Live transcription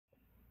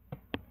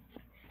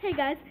Hey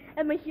guys,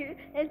 Emma here,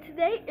 and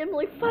today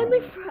Emily finally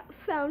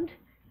found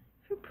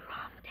her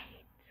prom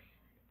date.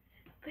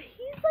 But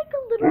he's like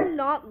a little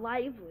not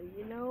lively,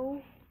 you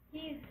know?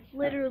 He's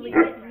literally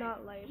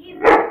not lively. He's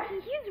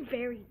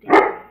very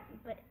different,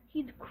 but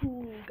he's a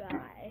cool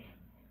guy.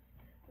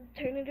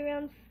 Turn it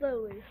around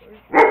slowly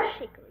or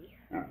shakily.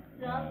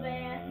 So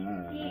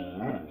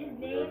man, his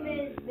name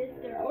is his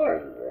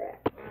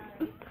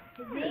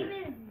name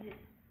is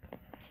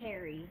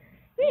Terry.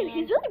 Man,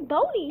 he's really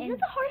bony. He has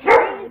a hard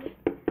head.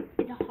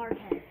 It's a hard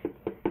head.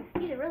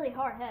 He's a really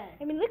hard head.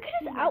 I mean, look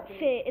at his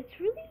outfit. It's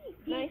really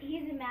nice.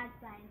 He's a mad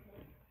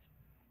scientist.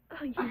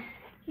 Oh,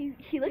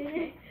 he looks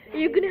nice. Are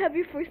you gonna have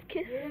your first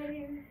kiss?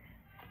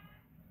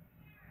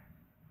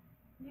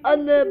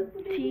 On the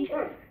teeth.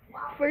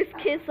 First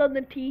kiss on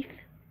the teeth.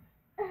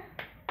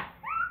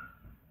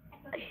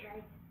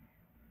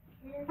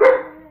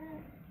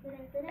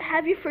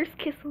 Have your first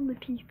kiss on the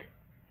teeth.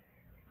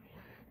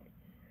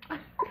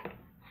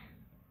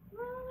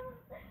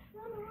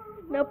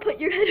 Now put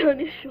your head on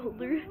his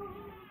shoulder.